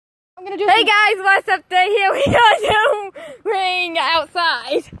Hey guys, what's up? Today here we are doing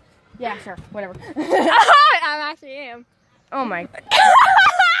outside. Yeah, sure, whatever. I actually am. Oh my.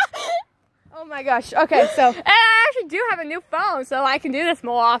 Oh my gosh. Okay, so and I actually do have a new phone, so I can do this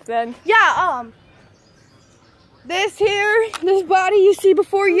more often. Yeah. This body you see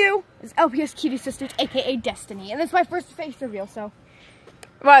before you is LPS Cutie Sisters, aka Destiny, and this is my first face reveal. So.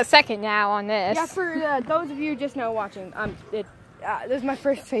 Well, second now on this. Yeah, for those of you just now watching, this is my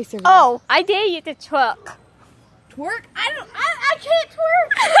first face reveal. Oh, I dare you to twerk. Twerk? I can't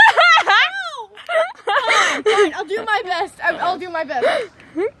twerk. No. Fine, I'll do my best. I'll do my best.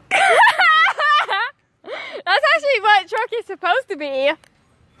 That's actually what twerk is supposed to be.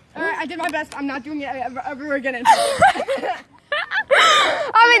 Alright, I did my best. I'm not doing it ever again. I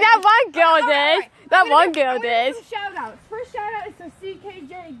mean, that one girl did. Right. That one girl did. Shout outs. First shout out is to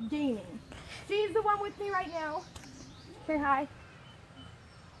CKJ Gaming. She's the one with me right now. Say hi.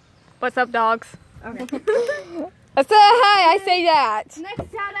 What's up, dogs? Okay. I say hi, I say that.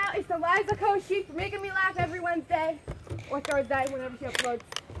 Next shout out is to Liza Koshi for making me laugh every Wednesday. Or Thursday, whenever she uploads.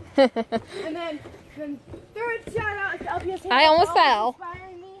 And then third shout out is to LPS. I almost fell.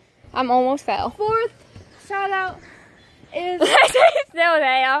 I'm almost fell. Fourth shout out is still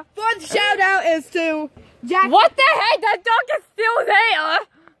there. Fourth shout out is to Jack. What the heck? That dog is still there.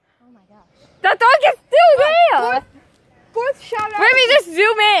 Oh my gosh. That dog is still there. Fourth shout out. Let me just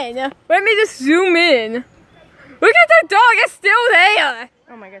zoom in. Let me just zoom in. Look at that dog. It's still there.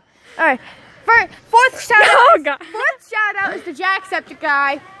 Oh my god. All right. Fourth shout out. Oh god. Fourth shout out is to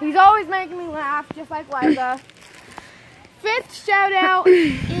Jacksepticeye. He's always making me laugh, just like Liza. Fifth shout out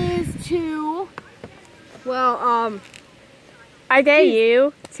is to, well, I dare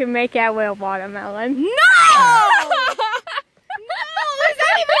you to make out with a watermelon. No! No! There's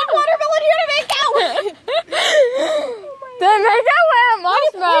not even a watermelon here to make out with! Then make out with a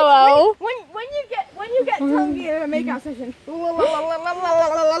marshmallow. When you get tonguey in a makeout session. When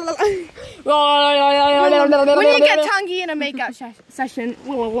you get tonguey in a makeout session.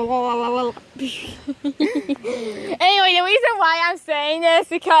 Anyway, the reason why I'm saying this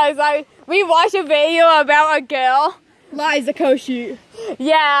because we watched a video about a girl. Liza Koshi.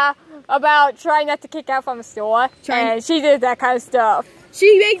 Yeah, about trying not to kick out from a store. And she did that kind of stuff.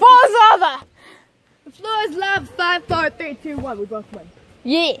 She makes Floor's lava. The floor is lava. 5, 4, 3, 2, 1. We both win.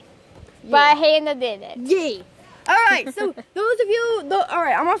 Yeah. But Hannah did it. Yeah. Alright, so those of you,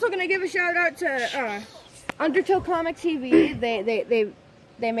 alright, I'm also going to give a shout out to Undertow Comic TV.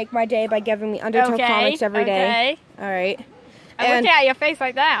 They make my day by giving me Undertow comics every day. Alright. I'm looking at your face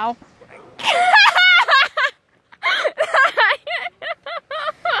right now.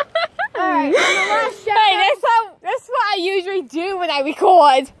 Alright, hey, that's what I usually do when I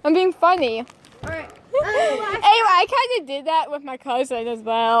record. I'm being funny. Alright. Anyway, I kind of did that with my cousin as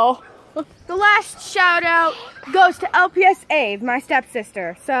well. The last shout out goes to LPS Ave, my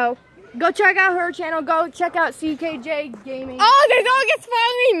stepsister. So go check out her channel. Go check out CKJ Gaming. Oh, the dog is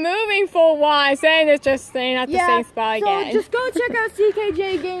finally moving for a while. Saying it's just staying at the same spot again. So just go check out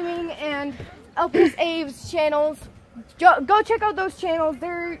CKJ Gaming and LPS Ave's channels. Go check out those channels. They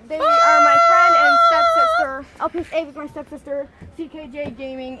are my friend and stepsister. LPS Ave is my stepsister. CKJ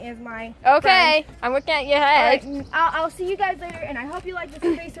Gaming is my friend. I'm looking at your head. Right, I'll see you guys later, and I hope you like this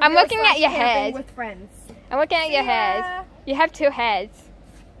space. I'm looking at your head. With friends. I'm looking at your head. You have 2 heads.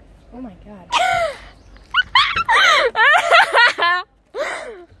 Oh my god.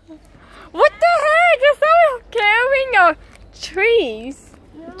 What the heck? You're so carrying your trees.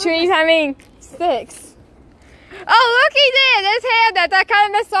 Trees, I mean sticks. Oh, looky there! There's hair that kind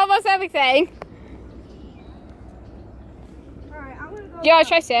of messed almost everything. Alright, I'm gonna go. Yeah,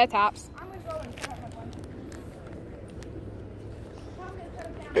 try Ceratops. I'm gonna go and set up my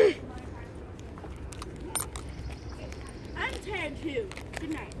lunch. I'm tired too.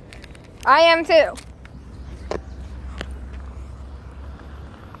 Good night. I am too.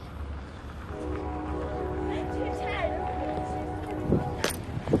 I'm too tired.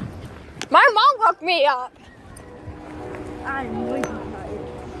 My mom woke me up. I'm way too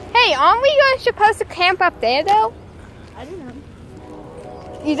tired. Hey, aren't we supposed to camp up there though? I don't know.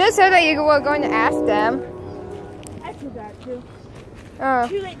 You just said that you were going to ask them. I forgot to. Oh.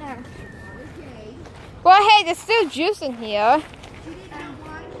 Too late now. Okay. Well, hey, there's still juice in here.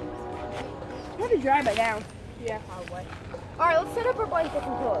 Probably dry by now. Yeah, probably. Alright, let's set up our blankets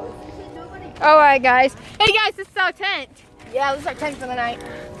and clothes. Alright, guys. Hey, guys, this is our tent. Yeah, this is our tent for the night.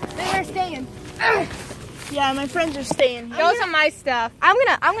 They're staying. Yeah, my friends are staying. Those are my stuff. I'm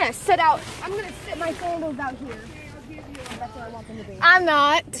gonna sit out. I'm gonna sit my sandals out here. That's where I want them to be. I'm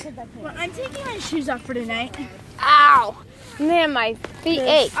not. Well, I'm taking my shoes off for tonight. Ow. Man, my feet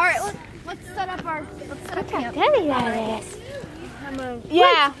ache. All right, let's set up camp. Heavy that is.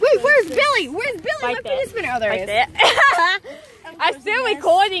 Yeah. Wait, where's Billy? Where's Billy? Right Look there. at this minute. Oh, there he is. I'm still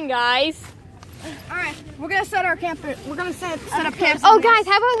recording, guys. All right, we're gonna set our camp. We're gonna set up camp. Oh, guys,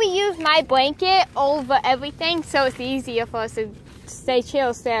 how about we use my blanket over everything so it's easier for us to stay chill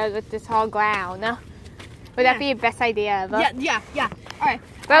with this whole ground? Would that be the best idea ever? Yeah. All right.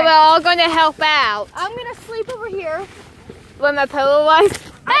 But we're all gonna help out. I'm gonna sleep over here. Where my pillow was.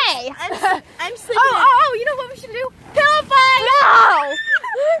 Hey! I'm sleeping. Oh! You know what we should do? Pillow fight! No!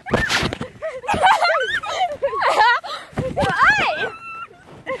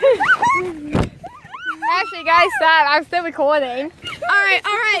 Actually, guys, stop. I'm still recording. All right.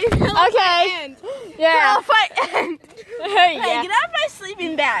 Okay. Yeah. Pillow fight end. Hey, Hey, get out of my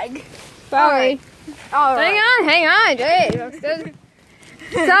sleeping bag. Sorry. All right. Hang on, Dave. I'm still...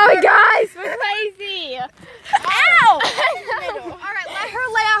 Sorry, guys. We're crazy. Ow! All right, let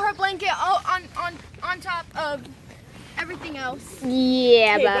her lay out her blanket on top of everything else.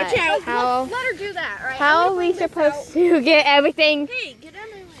 Yeah, Hey, but watch out. how Let her do that, all right? how are we supposed to get everything? Hey, get out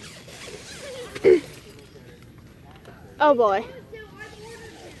of my way. Oh boy.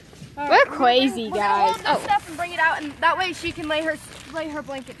 We're crazy, We're gonna guys. hold this stuff and bring it out, and that way she can lay her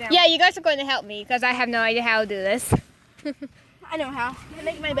blanket down. Yeah, you guys are going to help me because I have no idea how to do this. I know how. I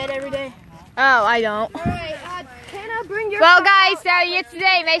make my bed every day. Oh, I don't. All right, Hannah, bring your. Well, guys, that's it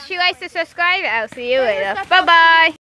today. Make sure you like and subscribe. I'll see you later. Bye-bye.